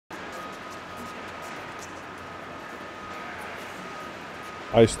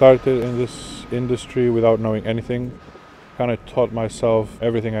I started in this industry without knowing anything, kind of taught myself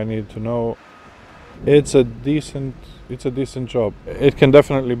everything I needed to know. It's a decent job. It can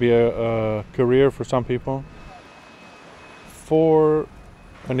definitely be a career for some people. For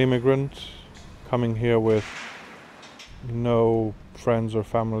an immigrant coming here with no friends or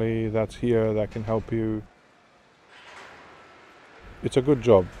family that's here that can help you, it's a good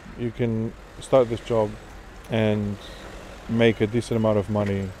job. You can start this job and make a decent amount of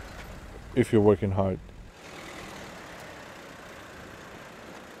money if you're working hard.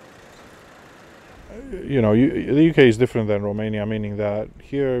 You know, the UK is different than Romania, meaning that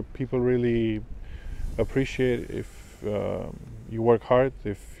here people really appreciate if you work hard,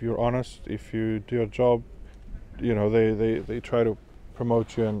 if you're honest, if you do your job. You know, they try to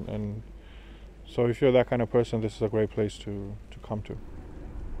promote you, and so if you're that kind of person, this is a great place to come to.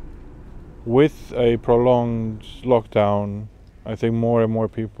 With a prolonged lockdown, I think more and more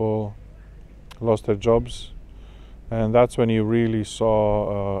people lost their jobs, and that's when you really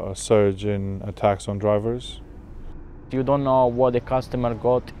saw a surge in attacks on drivers. You don't know what the customer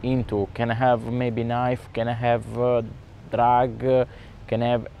got into. Can I have maybe knife, can I have drug, can I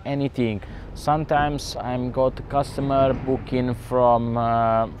have anything. Sometimes I'm got a customer booking from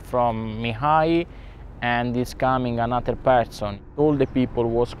Mihai, and is coming another person. All the people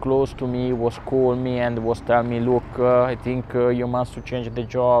was close to me, was call me and was tell me, look, I think you must change the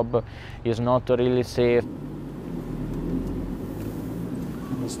job, it's not really safe.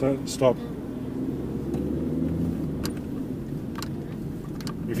 Stop.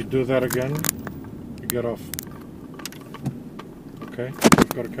 If you do that again, you get off. Okay? I've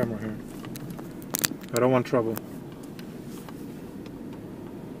got a camera here. I don't want trouble.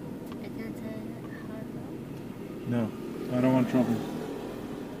 No, I don't want trouble.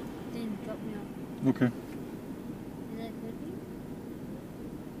 Then drop me off. Okay. Is that good?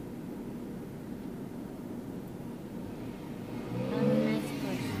 I'm a nice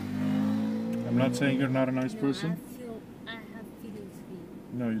person. I'm not saying you're not a nice person. I have feelings for you.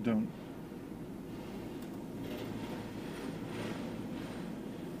 No, you don't.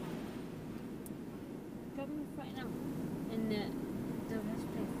 Drop me right now. In the rest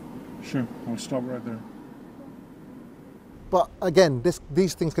place. Sure, I'll stop right there. But again,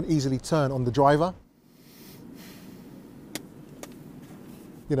 these things can easily turn on the driver.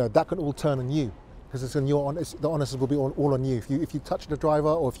 You know, that could all turn on you, because it's on your the onus will be all on you. If you touch the driver,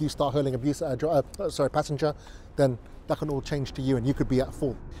 or if you start hurling abuse at a passenger, then that can all change to you, and you could be at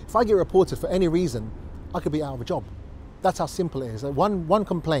fault. If I get reported for any reason, I could be out of a job. That's how simple it is. One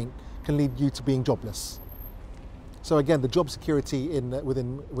complaint can lead you to being jobless. So again, the job security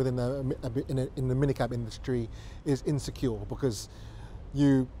within the minicab industry is insecure, because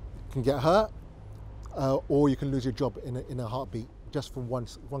you can get hurt or you can lose your job in a heartbeat just from one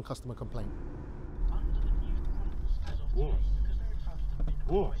customer complaint.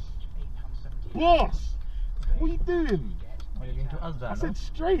 Boss! Boss! What are you doing? Are you going to us that? I said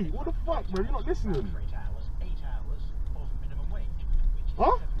straight. What the fuck, bro? You're not listening.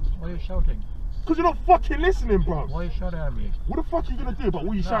 Huh? Why are you shouting? Because you're not fucking listening, bro. Why are you shouting at me? What the fuck are you gonna do about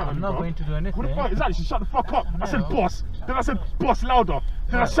what you shouting at me, I'm not bro? going to do anything. What the fuck is that? You shut the fuck up. I said know. boss. Then I said boss louder.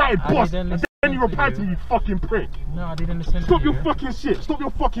 Then I shouted boss. And then you replied to me, you fucking prick. No, I didn't listen to you. Stop your fucking shit. Stop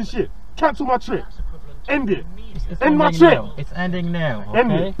your fucking shit. Cancel my trip. End it. It's End my ending trip. now. It's ending now, okay?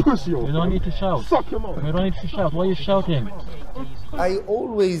 End it. Pussy. You don't need to shout. Suck him off. You don't need to shout. Why are you shouting? I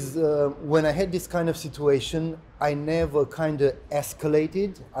always, when I had this kind of situation, I never kind of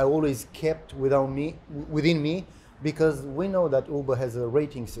escalated. I always kept within me, because we know that Uber has a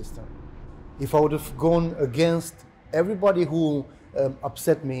rating system. If I would have gone against everybody who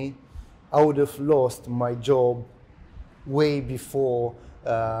upset me, I would have lost my job way before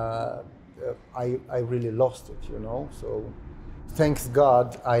I really lost it, you know. So thanks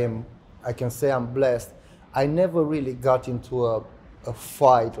God, I can say I'm blessed. I never really got into a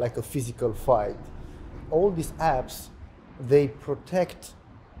fight, like a physical fight. All these apps, they protect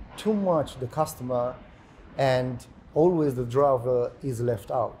too much the customer, and always the driver is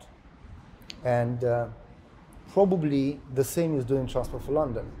left out. And probably the same is doing Transport for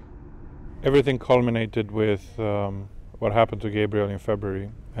London. Everything culminated with what happened to Gabriel in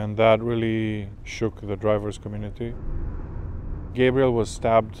February, and that really shook the drivers' community. Gabriel was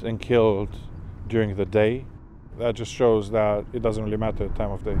stabbed and killed during the day. That just shows that it doesn't really matter the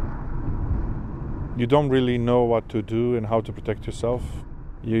time of day. You don't really know what to do and how to protect yourself.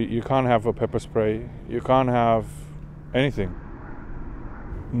 You can't have a pepper spray. You can't have anything.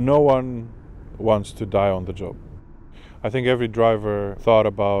 No one wants to die on the job. I think every driver thought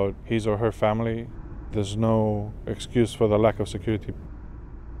about his or her family. There's no excuse for the lack of security.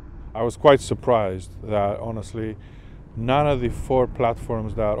 I was quite surprised that, honestly, none of the 4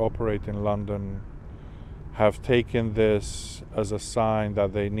 platforms that operate in London have taken this as a sign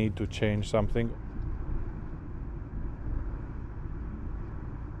that they need to change something.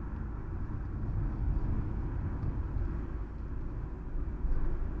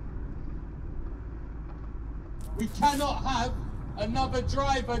 We cannot have another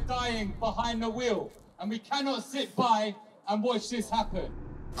driver dying behind the wheel, and we cannot sit by and watch this happen.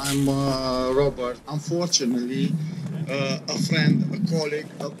 I'm Robert. Unfortunately, a friend, a colleague,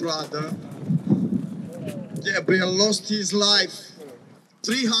 a brother, Gabriel lost his life.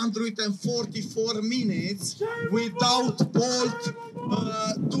 344 minutes without Bolt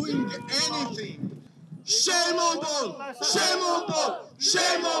doing anything. Shame on Bolt! Shame on Bolt!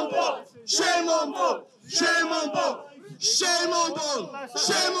 Shame on Bolt! Shame on Bolt! Shame on Bolt! Shame on Bolt!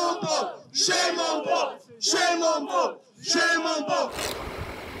 Shame on Bolt! Shame on Bolt! Shame on Bolt! Shame on Bolt!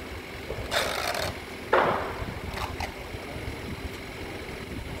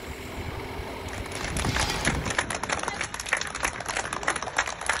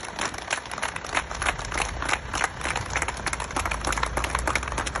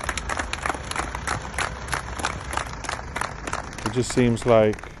 It just seems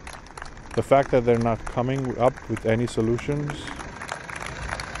like the fact that they're not coming up with any solutions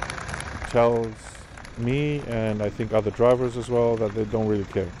tells me, and I think other drivers as well, that they don't really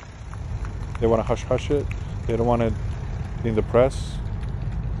care. They want to hush-hush it. They don't want it in the press.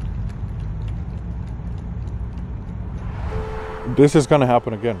 This is going to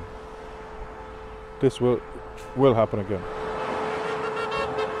happen again. This will happen again.